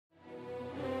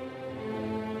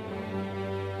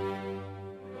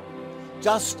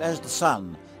Just as the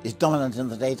sun is dominant in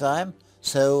the daytime,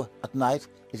 so at night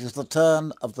it is the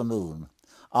turn of the moon,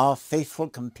 our faithful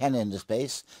companion to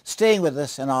space, staying with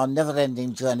us in our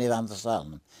never-ending journey around the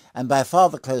sun, and by far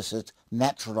the closest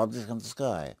natural object in the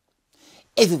sky.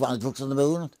 Everyone has looked at the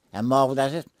moon and marvelled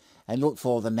at it, and looked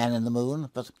for the man in the moon,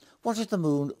 but what is the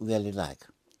moon really like?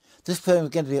 This poem is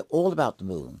going to be all about the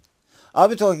moon. I'll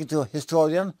be talking to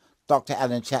historian Dr.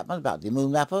 Alan Chapman about the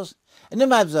moon mappers, and in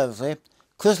my observatory,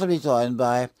 Chris will be joined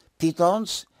by Pete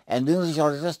Lawrence and lunar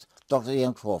geologist Dr.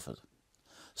 Ian Crawford.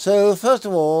 So first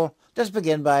of all, let's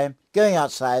begin by going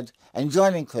outside and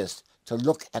joining Chris to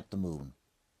look at the moon.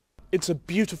 It's a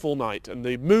beautiful night and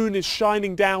the moon is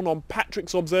shining down on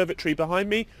Patrick's observatory behind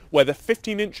me, where the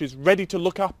 15-inch is ready to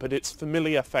look up at its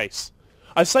familiar face.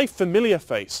 I say familiar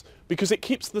face because it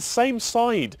keeps the same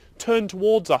side turned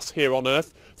towards us here on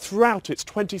Earth throughout its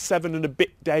 27 and a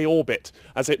bit day orbit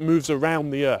as it moves around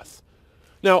the Earth.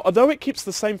 Now, although it keeps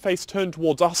the same face turned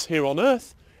towards us here on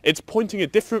Earth, it's pointing a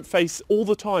different face all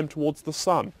the time towards the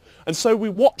sun. And so we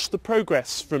watch the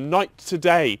progress from night to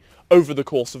day over the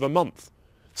course of a month.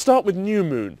 Start with new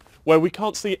moon, where we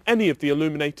can't see any of the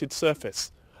illuminated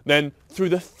surface. Then through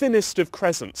the thinnest of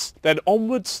crescents, then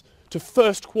onwards to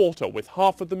first quarter with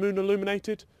half of the moon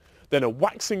illuminated, then a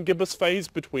waxing gibbous phase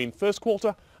between first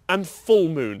quarter and full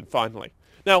moon finally.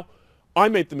 Now, I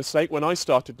made the mistake when I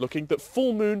started looking that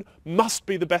full moon must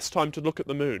be the best time to look at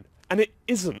the moon, and it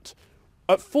isn't.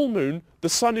 At full moon, the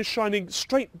sun is shining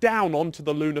straight down onto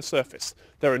the lunar surface.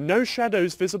 There are no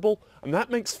shadows visible, and that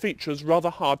makes features rather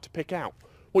hard to pick out.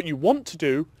 What you want to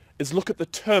do is look at the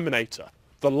terminator,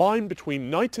 the line between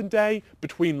night and day,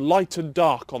 between light and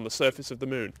dark on the surface of the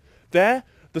moon. There,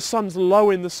 the sun's low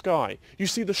in the sky. You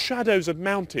see the shadows of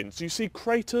mountains, you see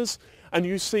craters, and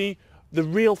you see the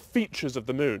real features of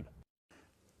the moon.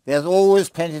 There's always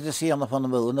plenty to see on the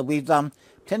moon, and we've done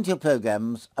plenty of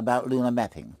programs about lunar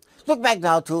mapping. Look back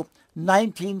now to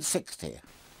 1960.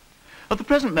 At the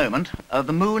present moment,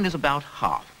 the moon is about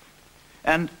half.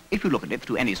 And if you look at it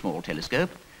through any small telescope,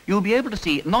 you'll be able to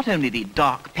see not only the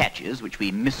dark patches, which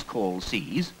we miscall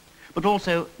seas, but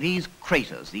also these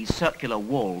craters, these circular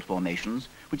wall formations,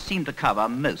 which seem to cover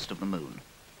most of the moon.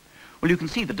 Well, you can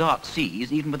see the dark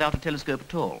seas even without a telescope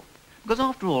at all, because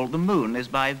after all, the moon is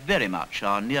by very much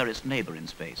our nearest neighbour in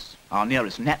space, our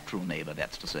nearest natural neighbour,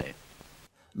 that's to say.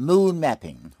 Moon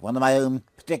mapping, one of my own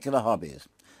particular hobbies.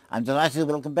 I'm delighted to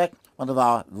welcome back one of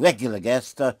our regular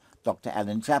guests, Dr.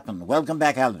 Alan Chapman. Welcome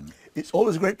back, Alan. It's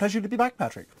always a great pleasure to be back,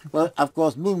 Patrick. Well, of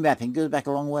course, moon mapping goes back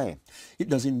a long way. It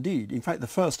does indeed. In fact, the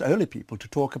first early people to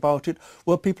talk about it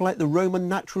were people like the Roman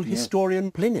natural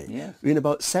historian Pliny, who in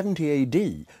about 70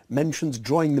 AD mentions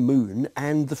drawing the moon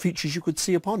and the features you could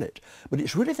see upon it. But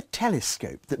it's really the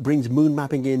telescope that brings moon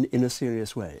mapping in a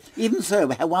serious way. Even so,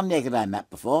 we had one naked eye map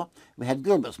before. We had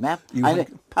Gilbert's map.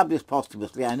 Published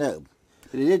posthumously, I know.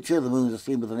 But it did show the moon as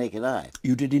seen with the naked eye.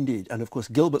 You did indeed. And of course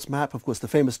Gilbert's map, of course the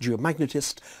famous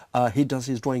geomagnetist, he does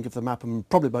his drawing of the map in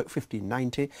probably about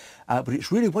 1590. But it's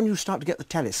really when you start to get the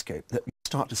telescope that you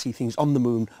start to see things on the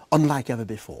moon unlike ever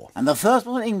before. And the first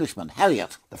one was an Englishman,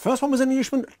 Harriot. The first one was an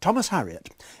Englishman, Thomas Harriot.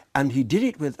 And he did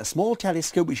it with a small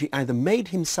telescope which he either made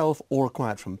himself or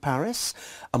acquired from Paris.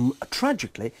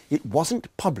 Tragically, it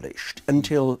wasn't published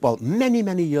until, well, many,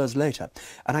 many years later.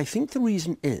 And I think the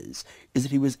reason is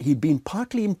that he'd been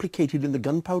partly implicated in the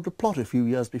gunpowder plot a few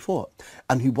years before.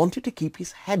 And he wanted to keep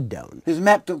his head down. His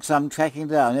map took some tracking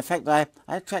down. In fact,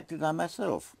 I tracked it down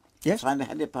myself. Yes. Trying to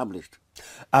have it published.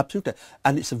 Absolutely.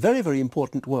 And it's a very, very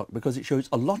important work because it shows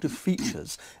a lot of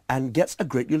features and gets a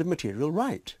great deal of material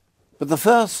right. But the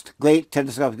first great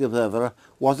telescopic observer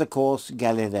was, of course,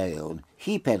 Galileo.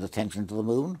 He paid attention to the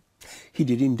moon. He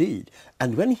did indeed.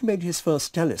 And when he made his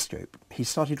first telescope, he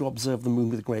started to observe the moon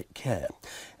with great care.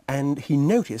 And he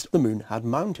noticed the moon had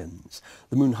mountains.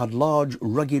 The moon had large,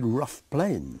 rugged, rough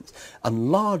plains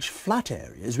and large flat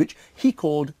areas, which he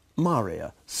called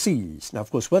maria, seas. Now, of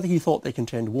course, whether he thought they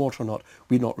contained water or not,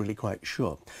 we're not really quite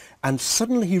sure. And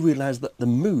suddenly he realized that the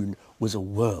moon was a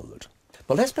world.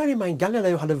 But let's bear in mind,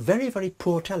 Galileo had a very, very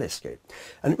poor telescope,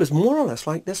 and it was more or less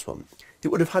like this one. It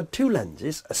would have had two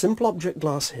lenses, a simple object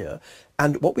glass here,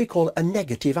 and what we call a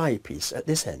negative eyepiece at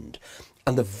this end.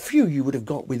 And the view you would have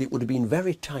got with it would have been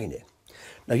very tiny.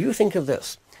 Now you think of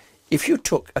this. If you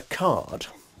took a card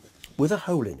with a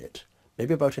hole in it,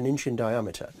 maybe about 1 inch in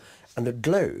diameter, and a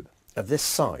globe of this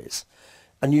size,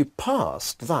 and you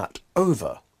passed that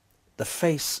over the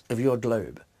face of your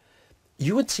globe,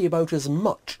 you would see about as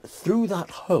much through that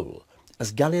hole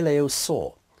as Galileo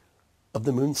saw of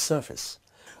the moon's surface.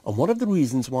 And one of the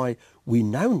reasons why we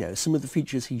now know some of the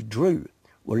features he drew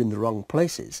were in the wrong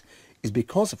places is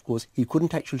because, of course, he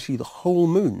couldn't actually see the whole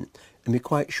moon and be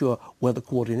quite sure where the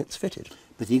coordinates fitted.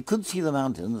 But he could see the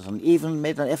mountains and even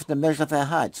made an effort to measure their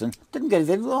heights and didn't get it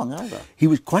very wrong either. He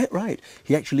was quite right.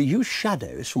 He actually used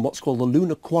shadows from what's called the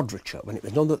lunar quadrature, when it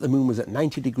was known that the moon was at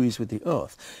 90 degrees with the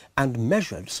Earth, and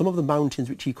measured some of the mountains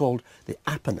which he called the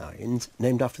Apennines,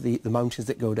 named after the mountains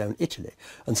that go down Italy,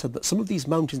 and said that some of these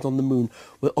mountains on the moon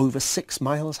were over 6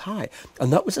 miles high.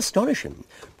 And that was astonishing,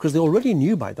 because they already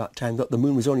knew by that time that the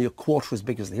moon was only a quarter as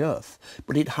big as the Earth,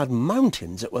 but it had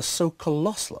mountains that were so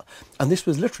colossal, and this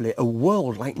was literally a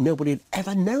world like nobody had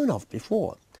ever known of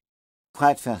before.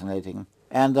 Quite fascinating.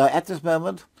 And at this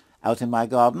moment, out in my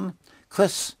garden,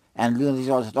 Chris and lunar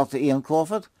geologist Dr. Ian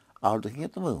Crawford are looking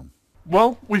at the moon.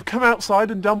 Well, we've come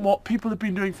outside and done what people have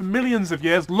been doing for millions of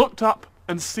years, looked up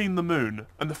and seen the moon.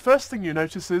 And the first thing you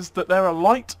notice is that there are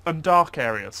light and dark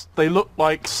areas. They look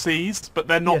like seas, but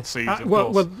they're not seas, of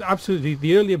course. Well, absolutely.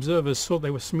 The early observers thought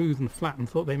they were smooth and flat and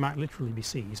thought they might literally be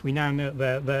seas. We now know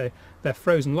they're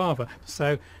frozen lava.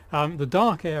 So the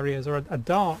dark areas are a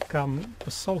dark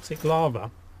basaltic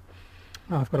lava.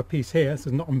 I've got a piece here. This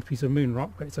is not a piece of moon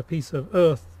rock, but it's a piece of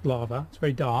earth lava. It's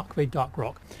very dark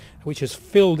rock, which has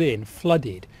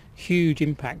flooded huge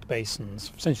impact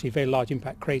basins, essentially very large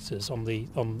impact craters on the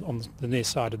near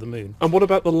side of the moon. And what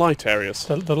about the light areas?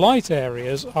 The light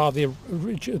areas are the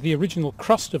original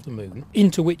crust of the moon,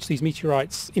 into which these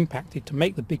meteorites impacted to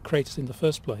make the big craters in the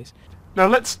first place. Now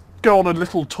let's go on a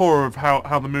little tour of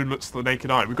how the moon looks to the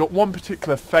naked eye. We've got one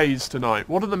particular phase tonight.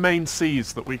 What are the main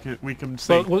seas that we can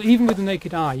see? Well, even with the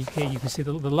naked eye, you can see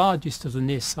the largest of the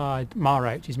near side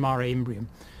Mare, which is Mare Imbrium,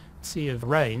 Sea of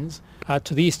Rains.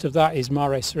 To the east of that is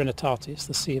Mare Serenitatis,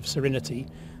 the Sea of Serenity.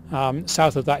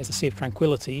 South of that is the Sea of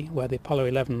Tranquility, where the Apollo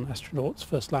 11 astronauts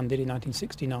first landed in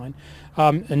 1969.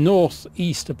 And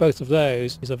northeast of both of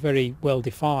those is a very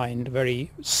well-defined,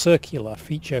 very circular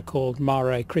feature called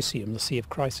Mare Crisium, the Sea of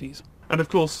Crises. And of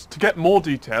course, to get more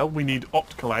detail, we need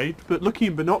optical aid, but looking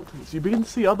in binoculars, you begin to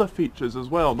see other features as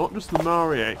well, not just the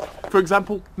Mare. For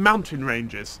example, mountain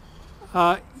ranges.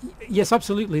 Yes,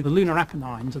 absolutely. The lunar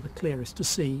Apennines are the clearest to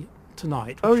see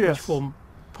tonight, which form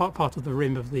part of the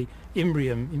rim of the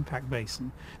Imbrium impact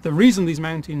basin. The reason these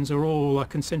mountains are all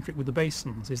concentric with the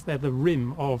basins is they're the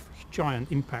rim of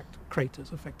giant impact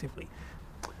craters, effectively.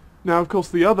 Now, of course,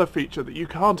 the other feature that you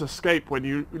can't escape when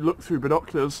you look through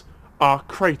binoculars are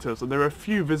craters, and there are a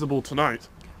few visible tonight.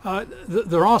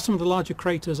 There are some of the larger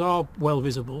craters are well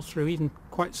visible through even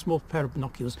quite small pair of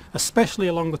binoculars, especially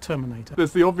along the Terminator.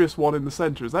 There's the obvious one in the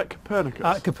centre. Is that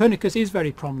Copernicus? Copernicus is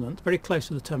very prominent, very close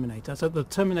to the Terminator. So the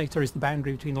Terminator is the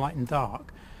boundary between light and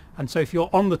dark. And so if you're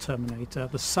on the Terminator,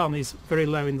 the sun is very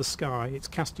low in the sky. It's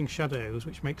casting shadows,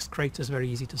 which makes craters very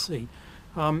easy to see.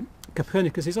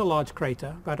 Copernicus is a large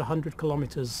crater, about 100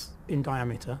 kilometres in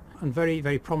diameter, and very,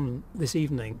 very prominent this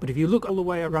evening. But if you look all the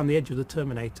way around the edge of the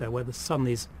Terminator, where the sun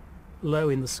is low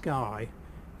in the sky,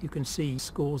 you can see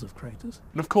scores of craters.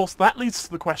 And of course that leads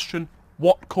to the question,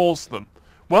 what caused them?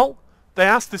 Well, they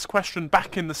asked this question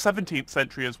back in the 17th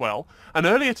century as well, and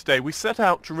earlier today we set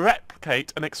out to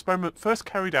replicate an experiment first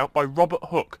carried out by Robert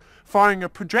Hooke, firing a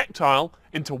projectile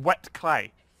into wet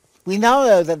clay. We now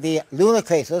know that the lunar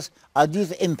craters are due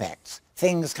to impacts,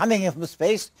 things coming in from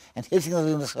space and hitting the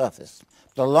lunar surface.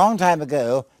 But a long time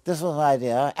ago, this was an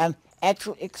idea, and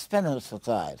actual experiments were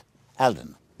tried.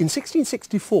 Alden. In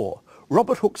 1664,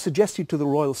 Robert Hooke suggested to the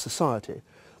Royal Society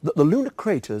that the lunar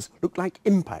craters looked like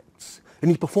impacts, and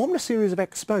he performed a series of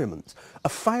experiments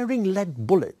of firing lead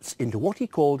bullets into what he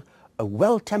called a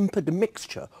well-tempered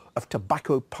mixture of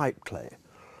tobacco pipe clay.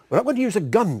 We're not going to use a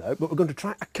gun now, but we're going to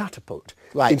try a catapult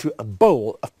into a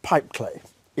bowl of pipe clay.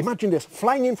 Imagine this,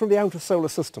 flying in from the outer solar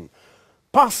system,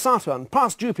 past Saturn,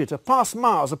 past Jupiter, past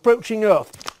Mars, approaching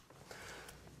Earth.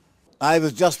 I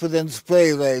was just within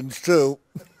spray range too.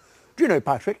 Do you know,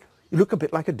 Patrick, you look a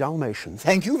bit like a Dalmatian.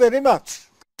 Thank you very much.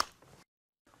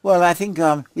 Well, I think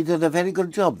we did a very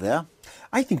good job there.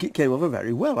 I think it came over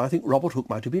very well. I think Robert Hooke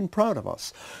might have been proud of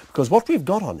us, because what we've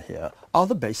got on here are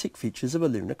the basic features of a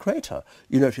lunar crater.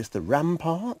 You notice the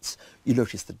ramparts, you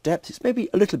notice the depth. It's maybe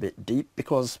a little bit deep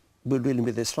because we're dealing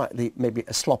with this slightly, maybe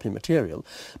a sloppy material,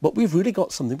 but we've really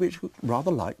got something which looked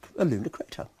rather like a lunar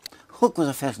crater. Hooke was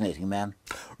a fascinating man.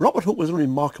 Robert Hooke was a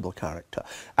remarkable character,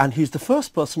 and he's the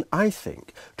first person, I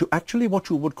think, to actually what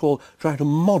you would call try to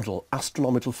model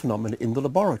astronomical phenomena in the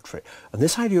laboratory. And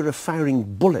this idea of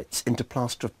firing bullets into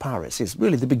plaster of Paris is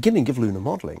really the beginning of lunar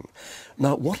modelling.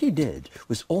 Now, what he did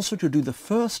was also to do the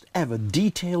first ever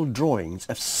detailed drawings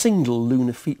of single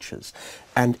lunar features.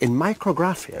 And in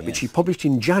Micrographia, which he published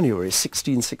in January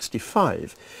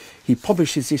 1665, he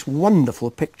publishes this wonderful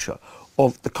picture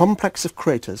of the complex of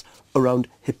craters around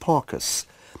Hipparchus.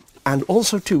 And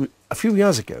also, too, a few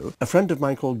years ago, a friend of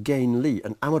mine called Gain Lee,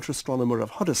 an amateur astronomer of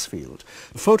Huddersfield,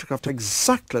 photographed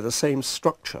exactly the same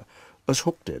structure as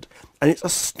Hooke did. And it's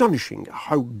astonishing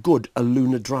how good a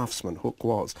lunar draftsman Hooke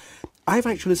was. I've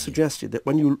actually suggested that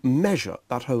when you measure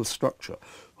that whole structure,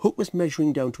 Hooke was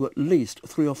measuring down to at least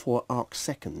 3 or 4 arc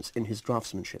seconds in his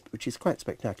draftsmanship, which is quite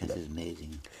spectacular. This is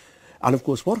amazing. And of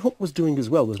course what Hooke was doing as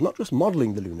well was not just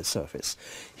modelling the lunar surface,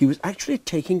 he was actually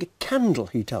taking a candle,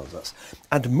 he tells us,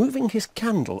 and moving his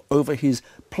candle over his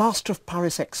plaster of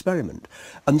Paris experiment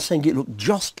and saying it looked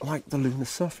just like the lunar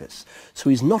surface. So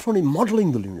he's not only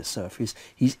modelling the lunar surface,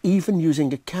 he's even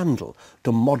using a candle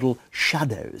to model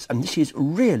shadows. And this is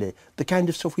really the kind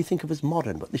of stuff we think of as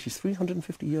modern, but this is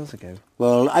 350 years ago.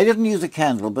 Well, I didn't use a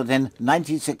candle, but in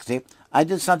 1960 I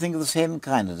did something of the same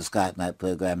kind in the Sky at Night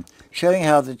programme, showing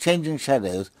how the changing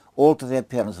shadows alter the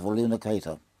appearance of a lunar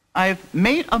crater. I've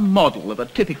made a model of a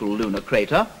typical lunar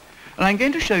crater, and I'm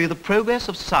going to show you the progress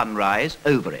of sunrise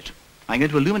over it. I'm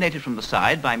going to illuminate it from the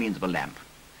side by means of a lamp,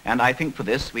 and I think for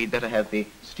this we'd better have the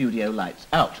studio lights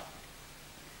out.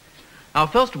 Now,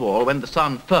 first of all, when the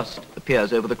sun first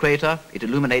appears over the crater, it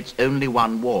illuminates only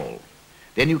one wall.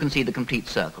 Then you can see the complete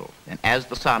circle, and as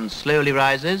the sun slowly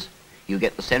rises, you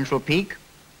get the central peak,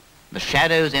 the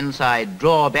shadows inside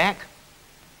draw back,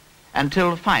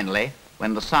 until finally,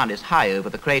 when the sun is high over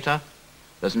the crater,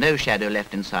 there's no shadow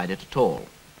left inside it at all.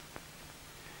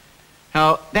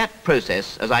 Now, that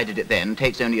process, as I did it then,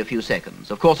 takes only a few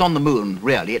seconds. Of course, on the moon,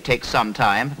 really, it takes some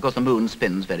time, because the moon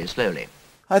spins very slowly.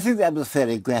 I think that was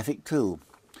fairly graphic too.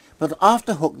 But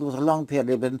after Hooke there was a long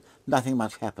period when nothing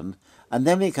much happened, and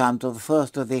then we come to the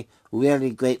first of the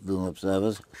really great lunar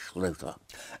observers, Schroeter.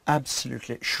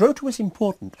 Absolutely. Schroeter was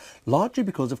important, largely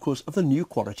because, of course, of the new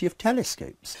quality of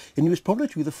telescopes. And he was probably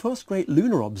to be the first great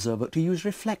lunar observer to use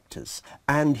reflectors.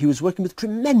 And he was working with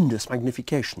tremendous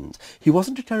magnifications. He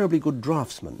wasn't a terribly good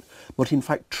draftsman, but in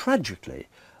fact, tragically,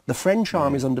 the French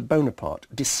armies under Bonaparte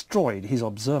destroyed his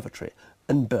observatory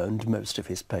and burned most of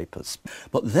his papers.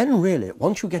 But then really,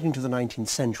 once you get into the 19th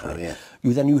century,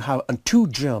 you have two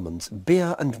Germans,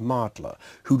 Beer and Madler,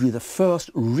 who do the first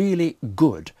really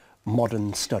good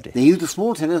modern study. They used a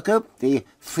small telescope, the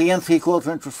 3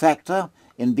 3/4 inch refractor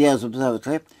in Beer's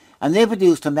observatory, and they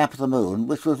produced a map of the moon,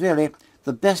 which was really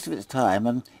the best of its time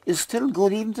and is still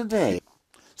good even today.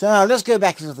 So now let's go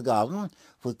back into the garden,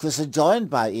 where Chris is joined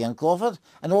by Ian Crawford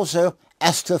and also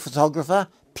astrophotographer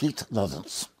Pete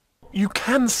Lawrence. You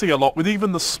can see a lot with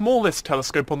even the smallest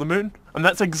telescope on the moon, and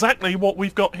that's exactly what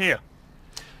we've got here.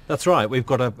 That's right. We've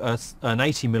got an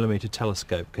 80mm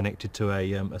telescope connected to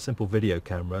a simple video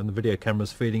camera, and the video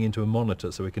camera's feeding into a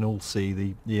monitor so we can all see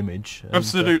the image. And,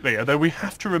 absolutely, although we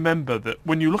have to remember that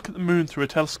when you look at the moon through a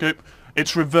telescope,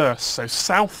 it's reversed, so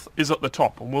south is at the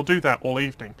top, and we'll do that all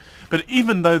evening. But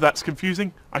even though that's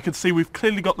confusing, I can see we've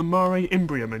clearly got the Mare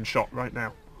Imbrium in shot right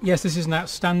now. Yes, this is an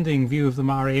outstanding view of the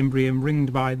Mare Imbrium,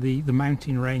 ringed by the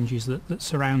mountain ranges that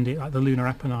surround it, like the lunar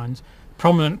Apennines.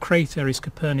 Prominent crater is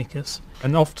Copernicus,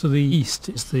 and off to the east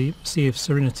is the Sea of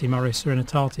Serenity, Mare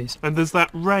Serenitatis. And there's that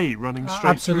ray running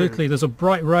straight Absolutely, through. there's a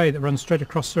bright ray that runs straight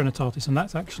across Serenitatis, and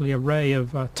that's actually a ray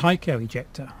of Tycho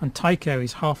ejecta, and Tycho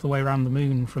is half the way around the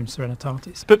moon from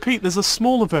Serenitatis. But Pete, there's a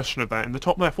smaller version of that in the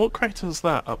top left. What crater is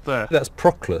that up there? That's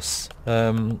Proclus.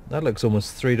 That looks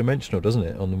almost three-dimensional, doesn't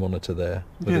it, on the monitor there?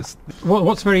 Yes.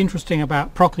 What's very interesting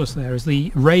about Proclus there is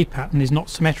the ray pattern is not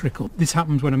symmetrical. This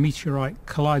happens when a meteorite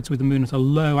collides with the moon at a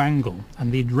low angle,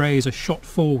 and the rays are shot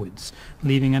forwards,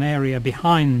 leaving an area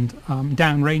behind,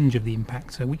 downrange of the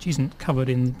impactor, which isn't covered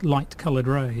in light-coloured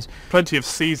rays. Plenty of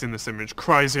seas in this image.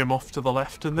 Chrysium off to the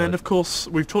left, and then, of course,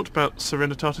 we've talked about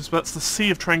Serenitatis, but that's the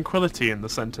Sea of Tranquility in the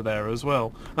centre there as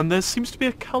well. And there seems to be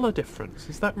a colour difference.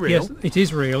 Is that real? Yes, it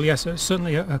is real. Yes, it's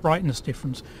certainly a brightness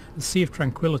difference. The Sea of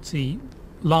Tranquility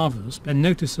lavas are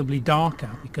noticeably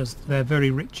darker because they're very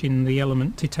rich in the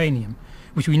element titanium,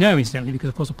 which we know incidentally because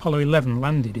of course Apollo 11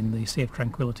 landed in the Sea of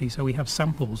Tranquility, so we have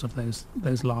samples of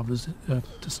those lavas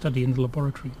to study in the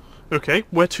laboratory. Okay,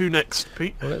 where to next,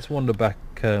 Pete? Well, let's wander back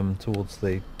towards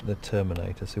the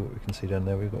Terminator, see what we can see down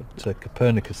there. We've got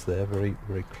Copernicus there, very,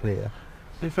 very clear.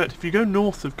 In fact, if you go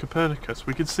north of Copernicus,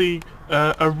 we can see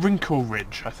a wrinkle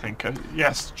ridge, I think.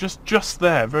 Yes, just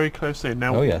there, very close in.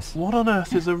 Now, oh, yes. What on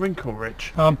earth is a wrinkle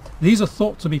ridge? These are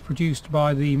thought to be produced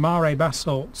by the Mare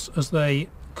basalts as they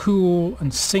cool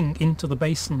and sink into the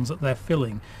basins that they're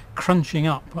filling, crunching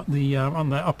up at the on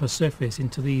their upper surface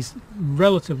into these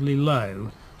relatively low,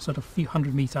 sort of few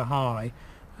 100-metre high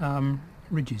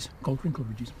ridges, called wrinkle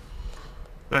ridges.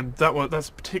 And that's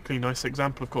a particularly nice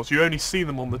example, of course. You only see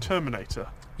them on the Terminator.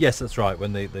 Yes, that's right,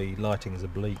 when the lighting is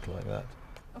oblique like that.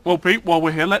 Well, Pete, while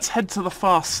we're here, let's head to the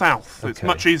far south. It's Okay.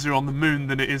 much easier on the moon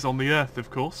than it is on the Earth, of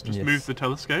course. Just Yes. move the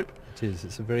telescope. It is.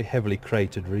 It's a very heavily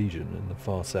cratered region in the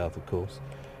far south, of course.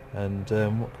 And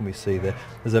what can we see there?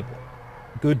 There's a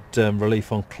good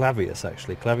relief on Clavius,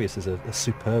 actually. Clavius is a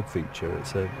superb feature.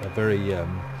 It's a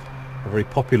very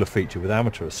popular feature with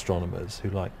amateur astronomers who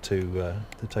like to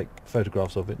take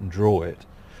photographs of it and draw it.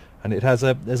 And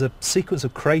there's a sequence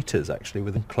of craters actually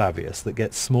within Clavius that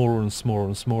get smaller and smaller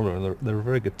and smaller, and they're a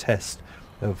very good test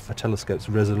of a telescope's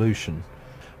resolution.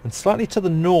 And slightly to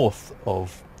the north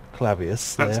of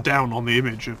Clavius, That's there, down on the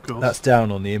image, of course. that's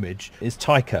down on the image, is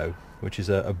Tycho, which is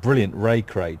a brilliant ray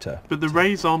crater. But the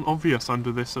rays aren't obvious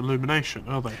under this illumination,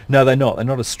 are they? No, they're not. They're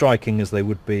not as striking as they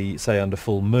would be, say, under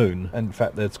full moon. And in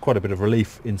fact, there's quite a bit of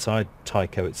relief inside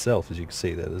Tycho itself, as you can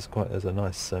see there. There's a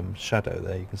nice shadow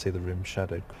there. You can see the rim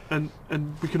shadowed. And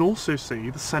we can also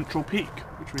see the central peak,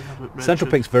 which we haven't mentioned.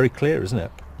 Central peak's very clear, isn't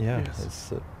it? Yeah, Yes.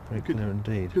 it's very Good. clear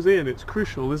indeed. Because Ian, it's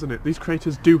crucial, isn't it? These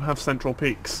craters do have central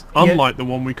peaks, unlike the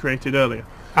one we created earlier.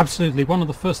 Absolutely. One of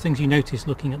the first things you notice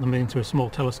looking at the moon through a small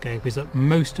telescope is that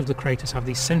most of the craters have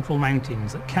these central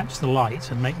mountains that catch the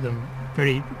light and make them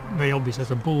very, very obvious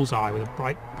as a bullseye with a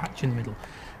bright patch in the middle.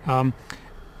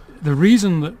 The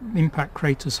reason that impact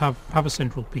craters have a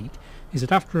central peak is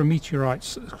that after a meteorite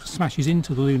smashes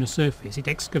into the lunar surface, it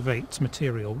excavates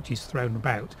material which is thrown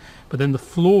about, but then the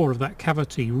floor of that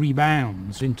cavity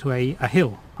rebounds into a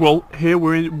hill. Well, here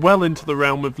we're well into the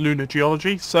realm of lunar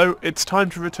geology, so it's time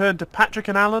to return to Patrick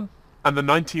and Alan and the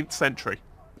 19th century.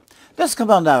 Let's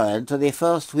come on now then to the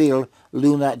first real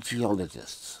lunar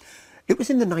geologists. It was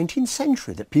in the 19th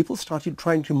century that people started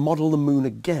trying to model the moon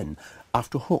again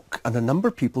after Hooke, and a number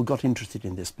of people got interested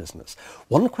in this business.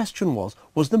 One question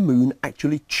was the moon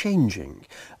actually changing?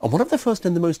 And one of the first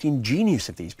and the most ingenious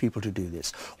of these people to do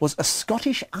this was a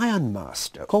Scottish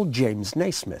ironmaster called James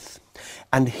Naismith.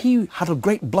 And he had a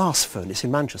great blast furnace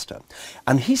in Manchester,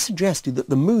 and he suggested that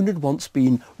the moon had once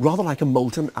been rather like a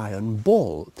molten iron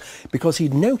ball, because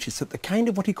he'd noticed that the kind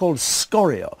of what he called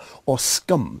scoria or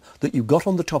scum that you got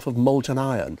on the top of molten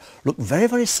iron looked very,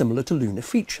 very similar to lunar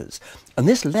features. And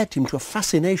this led him to a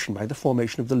fascination by the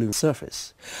formation of the lunar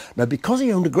surface. Now, because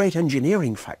he owned a great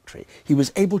engineering factory, he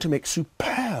was able to make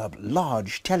superb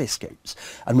large telescopes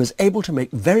and was able to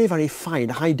make very, very fine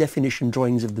high-definition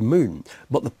drawings of the moon.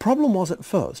 But the problem was at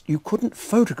first you couldn't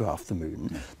photograph the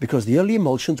moon because the early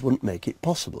emulsions wouldn't make it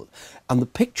possible. And the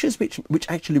pictures which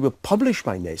actually were published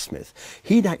by Naismith,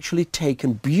 he'd actually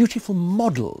taken beautiful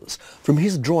models from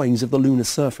his drawings of the lunar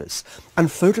surface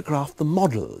and photographed the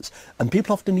models. And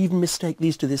people often even mistake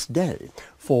these to this day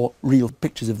for real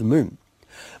pictures of the moon.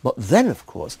 But then, of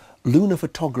course, lunar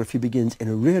photography begins in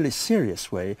a really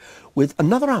serious way with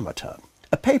another amateur,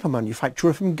 a paper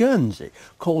manufacturer from Guernsey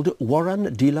called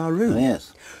Warren de la Rue, Oh,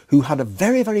 yes. who had a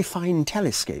very, very fine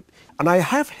telescope. And I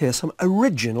have here some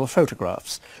original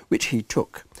photographs which he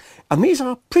took. And these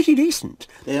are pretty decent.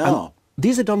 They And are.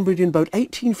 these are done between about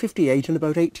 1858 and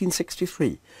about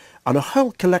 1863, and a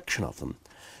whole collection of them,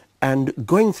 and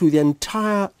going through the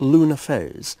entire lunar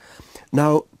phase.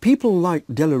 Now, people like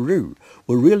de la Rue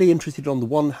were really interested, on the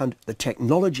one hand, the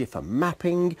technology for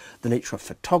mapping, the nature of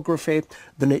photography,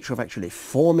 the nature of actually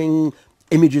forming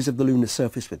images of the lunar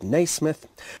surface with Naismith.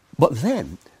 But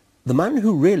then, the man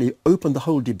who really opened the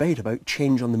whole debate about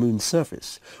change on the moon's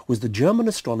surface was the German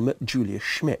astronomer Julius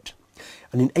Schmidt.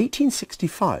 And in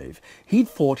 1865, he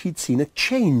thought he'd seen a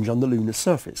change on the lunar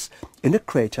surface in a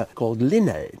crater called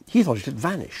Linné. He thought it had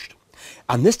vanished.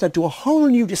 And this led to a whole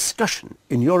new discussion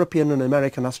in European and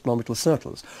American astronomical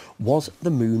circles. Was the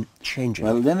moon changing?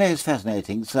 Well, Linné is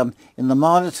fascinating. In the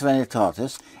Mare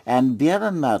Serenitatis, and Beer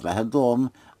and Madler had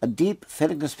drawn a deep,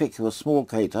 fairly conspicuous small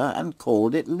crater and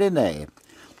called it Linné.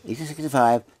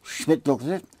 1865, Schmidt looked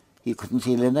at it. He couldn't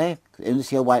see Linné, could only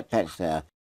see a white patch there.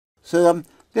 So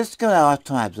let's go now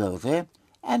to my observatory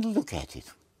and look at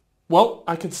it. Well,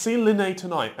 I can see Linné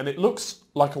tonight, and it looks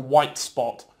like a white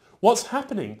spot. What's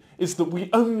happening is that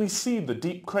we only see the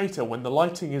deep crater when the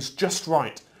lighting is just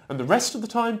right, and the rest of the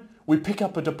time we pick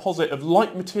up a deposit of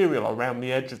light material around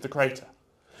the edge of the crater.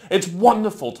 It's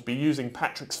wonderful to be using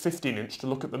Patrick's 15-inch to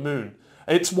look at the moon.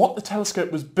 It's what the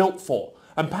telescope was built for,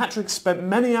 and Patrick spent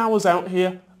many hours out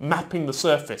here mapping the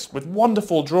surface with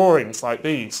wonderful drawings like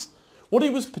these. What he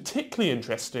was particularly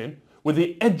interested in were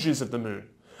the edges of the moon.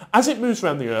 As it moves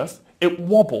around the Earth, it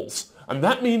wobbles, and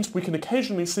that means we can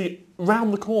occasionally see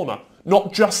round the corner,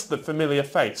 not just the familiar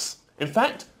face. In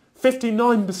fact,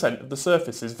 59% of the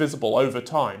surface is visible over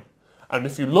time. And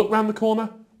if you look round the corner,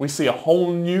 we see a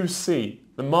whole new sea,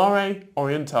 the Mare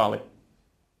Orientale.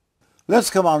 Let's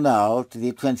come on now to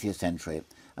the 20th century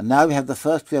And now we have the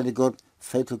first really good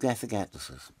photographic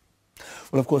atlases.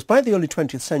 Well, of course, by the early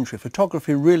 20th century,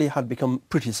 photography really had become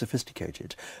pretty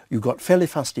sophisticated. You got fairly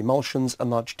fast emulsions and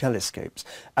large telescopes,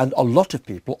 and a lot of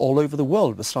people all over the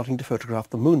world were starting to photograph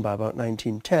the moon by about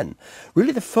 1910.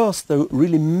 Really the first, though,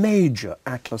 really major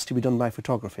atlas to be done by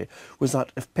photography was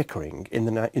that of Pickering in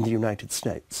the United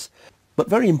States. But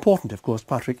very important, of course,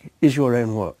 Patrick, is your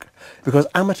own work, because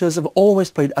amateurs have always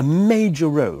played a major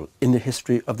role in the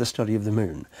history of the study of the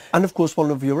moon. And of course, one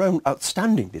of your own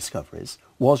outstanding discoveries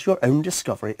was your own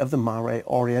discovery of the Mare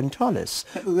Orientalis.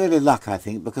 It was really luck, I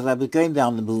think, because I was going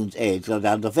down the moon's edge,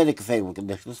 under very favourable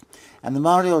conditions, and the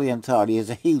Mare Orientalis is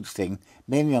a huge thing,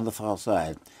 mainly on the far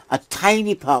side. A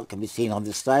tiny part can be seen on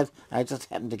this side, and I just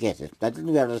happened to get it. I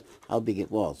didn't realise how big it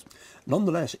was.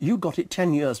 Nonetheless, you got it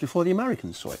 10 years before the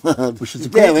Americans saw it, which is a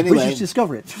Yeah, great anyway. British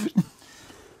discovery.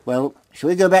 Well, shall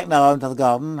we go back now into the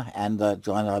garden and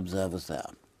join our observers there?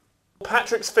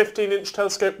 Patrick's 15-inch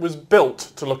telescope was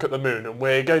built to look at the moon, and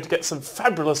we're going to get some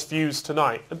fabulous views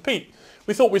tonight. And Pete,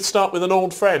 we thought we'd start with an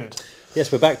old friend.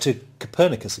 Yes, we're back to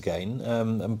Copernicus again,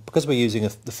 and because we're using the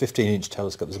 15-inch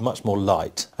telescope, there's much more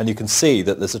light, and you can see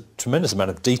that there's a tremendous amount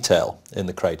of detail in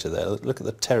the crater there. Look at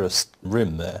the terraced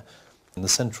rim there, and the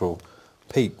central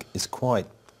peak is quite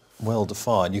well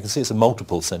defined. You can see it's a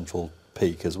multiple central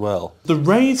peak as well. The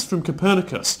rays from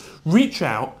Copernicus reach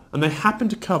out, and they happen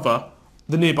to cover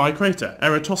the nearby crater,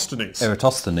 Eratosthenes.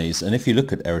 Eratosthenes, and if you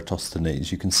look at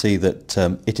Eratosthenes, you can see that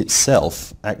it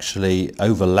itself actually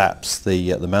overlaps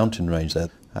the mountain range there,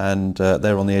 and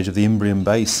they're on the edge of the Imbrium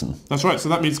Basin. That's right, so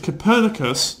that means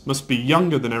Copernicus must be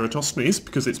younger than Eratosthenes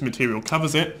because its material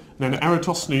covers it, and then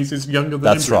Eratosthenes is younger than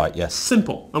That's Imbrium. right, yes.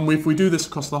 Simple. And if we do this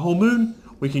across the whole moon,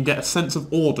 we can get a sense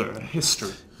of order and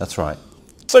history. That's right.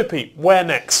 So Pete, where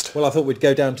next? Well, I thought we'd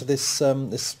go down to this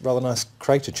this rather nice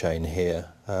crater chain here.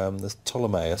 There's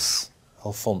Ptolemaeus,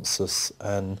 Alphonsus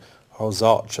and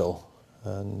Arzachel.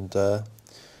 And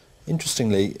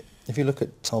interestingly, if you look at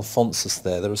Alphonsus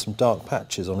there are some dark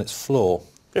patches on its floor.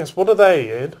 Yes, what are they,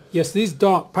 Ian? Yes, these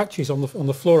dark patches on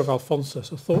the floor of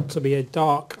Alphonsus are thought to be a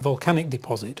dark volcanic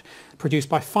deposit produced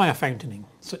by fire fountaining,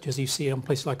 such as you see on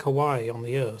places like Hawaii on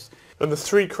the Earth. And the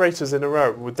three craters in a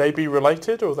row, would they be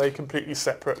related or are they completely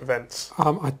separate events?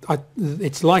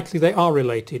 It's likely they are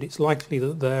related. It's likely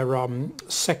that they're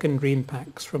secondary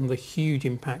impacts from the huge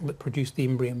impact that produced the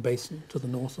Imbrium Basin to the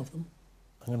north of them.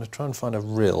 I'm going to try and find a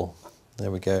rill. There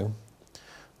we go.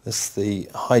 This is the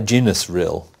Hyginus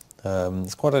rill.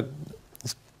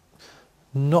 It's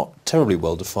not terribly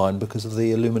well defined because of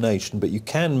the illumination, but you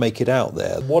can make it out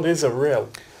there. What is a rill?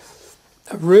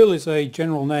 A rill is a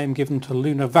general name given to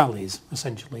lunar valleys,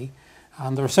 essentially,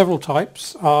 and there are several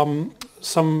types. Some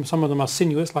of them are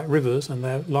sinuous, like rivers, and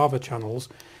they're lava channels.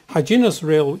 Hyginus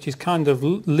rill, which is kind of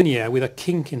linear with a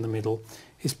kink in the middle,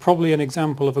 is probably an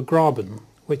example of a graben,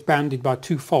 which bounded by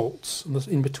two faults, and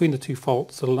in between the two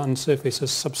faults the land surface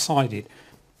has subsided.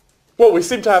 Well, we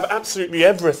seem to have absolutely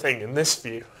everything in this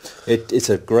view. It's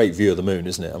a great view of the moon,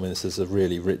 isn't it? I mean, this is a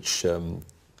really rich,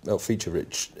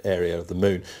 feature-rich area of the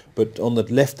moon. But on the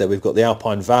left there, we've got the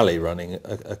Alpine Valley running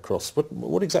across.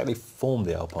 What exactly formed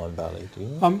the Alpine Valley? Do you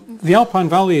know? The Alpine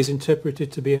Valley is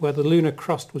interpreted to be where the lunar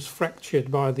crust was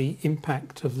fractured by the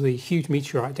impact of the huge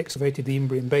meteorite that excavated the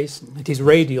Imbrium Basin. It is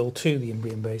radial to the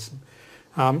Imbrium Basin.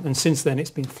 And since then it's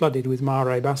been flooded with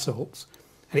Mare basalts.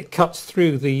 And it cuts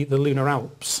through the lunar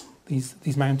Alps.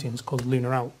 These mountains called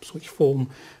lunar Alps, which form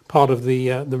part of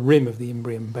the rim of the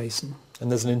Imbrium Basin. And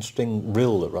there's an interesting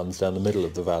rill that runs down the middle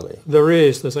of the valley.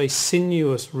 There's a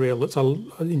sinuous rill that's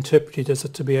interpreted as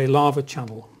to be a lava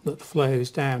channel that flows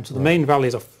down. So the main valley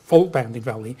is a fault-bounded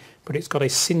valley, but it's got a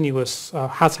sinuous,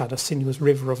 has had a sinuous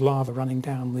river of lava running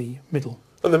down the middle.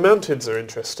 And the mountains are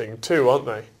interesting too, aren't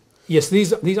they? Yes,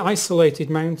 these isolated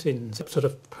mountains that sort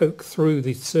of poke through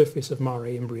the surface of Mare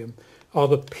Imbrium are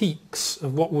the peaks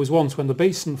of what was once, when the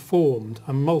basin formed,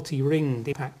 a multi-ringed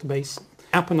impact basin.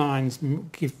 Apennines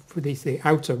give the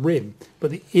outer rim,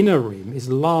 but the inner rim is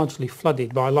largely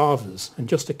flooded by lavas, and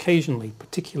just occasionally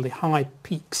particularly high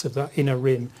peaks of that inner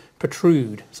rim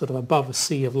protrude sort of above a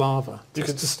sea of lava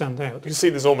to stand out. You can see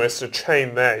there's almost a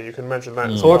chain there. You can imagine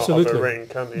that as part of a ring,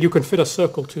 can't you? You can fit a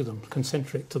circle to them,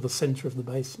 concentric to the centre of the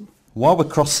basin. While we're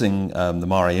crossing the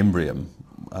Mare Imbrium,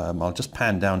 I'll just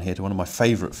pan down here to one of my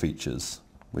favourite features,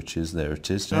 which is, there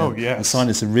it is. Oh, yes. The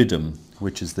Sinus Iridum,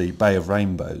 which is the Bay of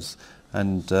Rainbows.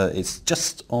 And it's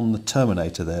just on the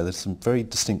terminator there. There's some very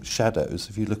distinct shadows.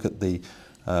 If you look at the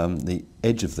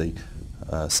edge of the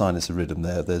Sinus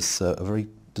Iridum there's a very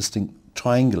distinct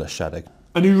triangular shadow.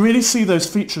 And you really see those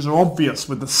features are obvious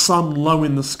with the sun low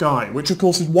in the sky, which of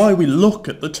course is why we look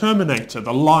at the Terminator.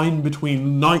 The line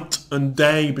between night and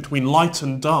day, between light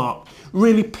and dark,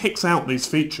 really picks out these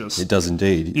features. It does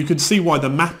indeed. You can see why the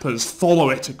mappers follow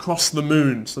it across the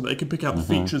moon so they can pick out the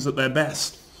features at their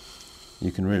best.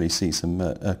 You can really see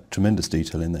some tremendous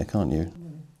detail in there, can't you?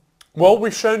 Well,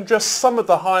 we've shown just some of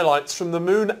the highlights from the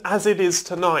moon as it is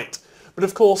tonight. But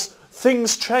of course,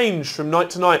 things change from night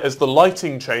to night as the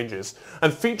lighting changes,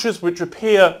 and features which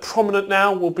appear prominent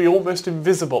now will be almost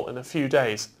invisible in a few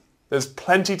days. There's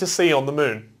plenty to see on the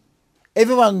moon.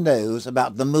 Everyone knows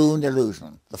about the moon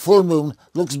illusion. The full moon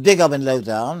looks bigger when low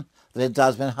down than it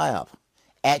does when high up.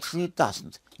 Actually, it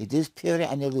doesn't. It is purely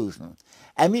an illusion.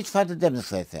 And we try to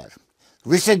demonstrate that.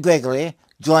 Richard Gregory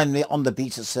joined me on the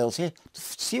beach at Chelsea to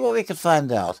see what we could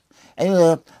find out. And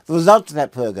the results of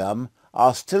that programme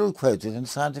are still quoted in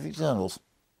scientific journals.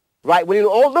 Right, will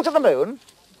you all look at the moon?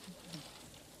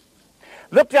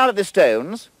 Look down at the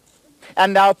stones,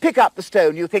 and now pick up the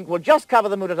stone you think will just cover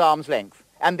the moon at arm's length,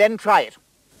 and then try it.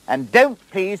 And don't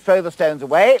please throw the stones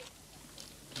away.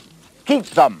 Keep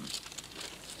them.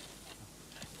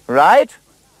 Right?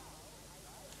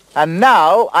 And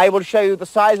now I will show you the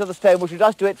size of the stone which will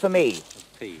just do it for me.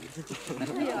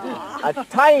 A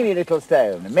tiny little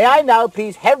stone. May I now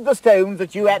please have the stones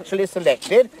that you actually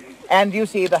selected? And you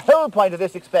see, the whole point of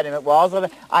this experiment was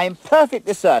that I am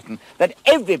perfectly certain that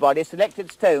everybody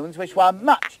selected stones which were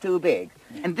much too big.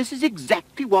 And this is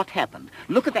exactly what happened.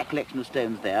 Look at that collection of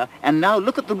stones there, and now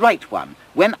look at the right one.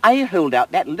 When I hold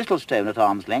out that little stone at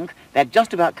arm's length, that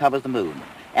just about covers the moon.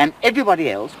 And everybody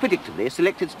else, predictably,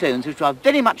 selected stones which are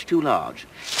very much too large.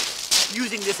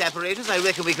 Using this apparatus, I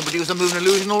reckon we can produce a moon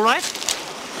illusion, all right?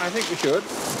 I think we should.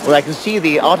 Well, I can see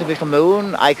the artificial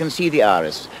moon, I can see the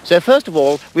iris. So first of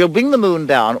all, we'll bring the moon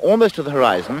down almost to the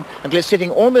horizon until it's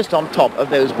sitting almost on top of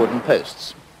those wooden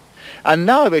posts. And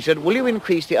now, Richard, will you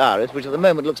increase the iris, which at the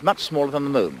moment looks much smaller than the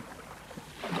moon?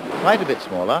 Quite a bit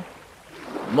smaller.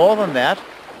 More than that.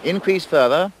 Increase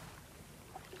further.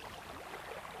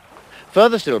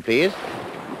 Further still, please.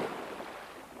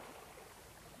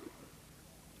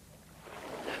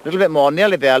 A little bit more,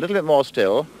 nearly there, a little bit more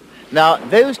still. Now,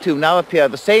 those two now appear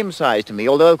the same size to me,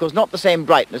 although, of course, not the same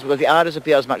brightness, because the iris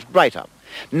appears much brighter.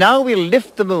 Now we'll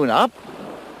lift the moon up,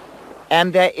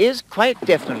 and there is quite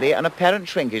definitely an apparent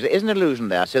shrinkage. There is an illusion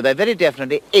there, so there very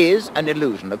definitely is an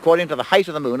illusion, according to the height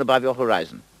of the moon above your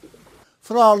horizon.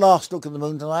 For our last look at the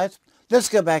moon tonight, let's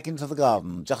go back into the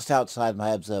garden, just outside my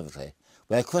observatory,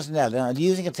 where Chris and Ellen are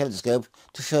using a telescope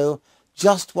to show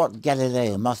just what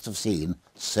Galileo must have seen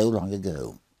so long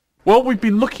ago. Well, we've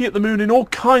been looking at the moon in all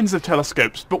kinds of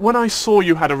telescopes, but when I saw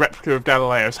you had a replica of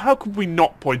Galileo's, how could we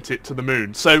not point it to the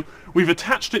moon? So we've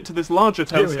attached it to this larger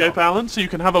telescope, Alan, so you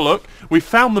can have a look. We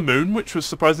found the moon, which was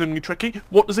surprisingly tricky.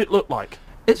 What does it look like?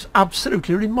 It's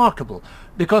absolutely remarkable,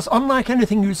 because unlike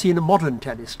anything you see in a modern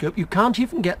telescope, you can't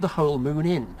even get the whole moon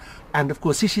in. And of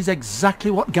course this is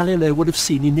exactly what Galileo would have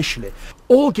seen initially,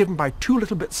 all given by two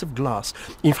little bits of glass.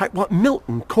 In fact, what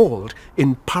Milton called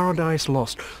in Paradise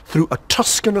Lost, through a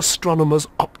Tuscan astronomer's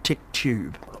optic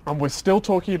tube. And we're still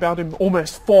talking about him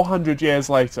almost 400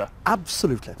 years later.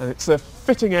 Absolutely. And it's a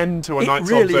fitting end to a night's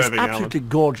It really is observing, absolutely Alan.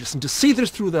 gorgeous, and to see this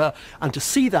through there, and to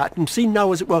see that, and see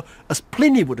now, as it were, as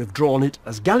Pliny would have drawn it,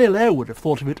 as Galileo would have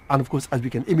thought of it, and of course as we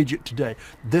can image it today,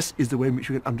 this is the way in which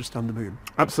we can understand the moon.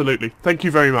 Absolutely. Thank you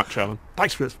very much, Alan.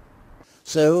 Thanks, Chris.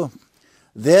 So,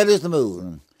 there is the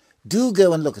moon. Do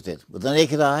go and look at it with the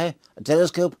naked eye, a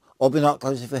telescope, or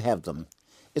binoculars if you have them.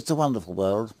 It's a wonderful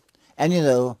world, and you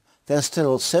know, there's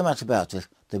still so much about it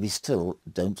that we still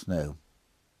don't know.